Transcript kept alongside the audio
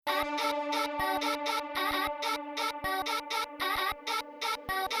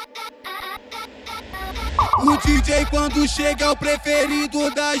O DJ quando chega é o preferido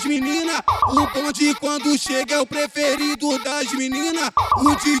das meninas. O bonde quando chega é o preferido das meninas.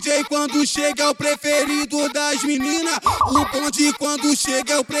 O DJ quando chega é o preferido das meninas. O bonde quando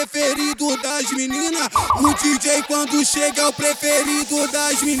chega é o preferido das meninas. O DJ quando chega é o preferido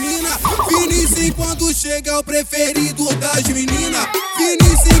das meninas. VINI quando chega é o preferido das meninas.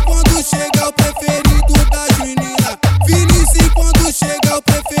 VINI quando chega é o preferido das meninas. VINI quando chega é o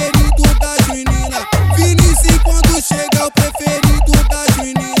preferido das meninas. VINI quando chega é o preferido das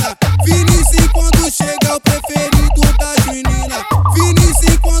meninas. VINI quando chega é o preferido das meninas.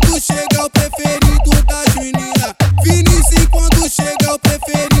 VINI quando chega é o preferido das meninas. VINI quando chega é o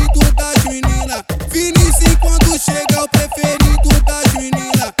preferido das meninas. VINI quando chega é o preferido das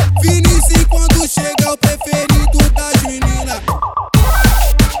meninas. VINI quando chega é o preferido das meninas.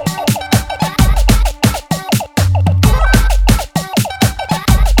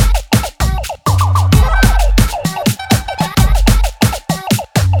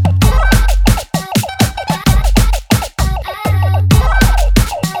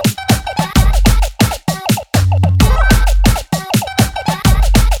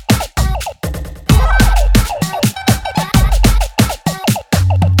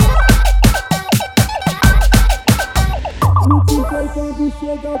 Quando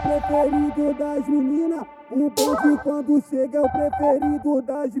chega é o preferido das meninas. O bonde quando chega é o preferido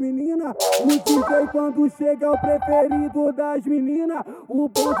das meninas. O DJ quando chega é o preferido das meninas. O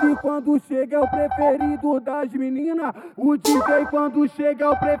bonde quando chega é o preferido das meninas. O DJ quando chega é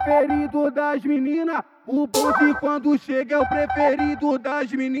o preferido das meninas. O bonde quando chega é o preferido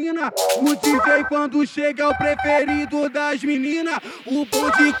das meninas. O DJ quando chega é o preferido das meninas. O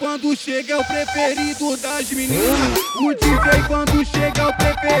bonde quando chega é o preferido das meninas. O DJ quando chega é o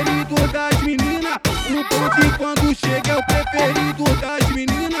preferido das meninas. O bonde quando chega é o preferido das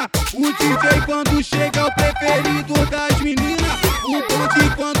meninas. O DJ quando chega é o preferido das meninas. O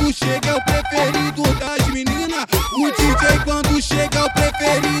bonde quando chega é o preferido das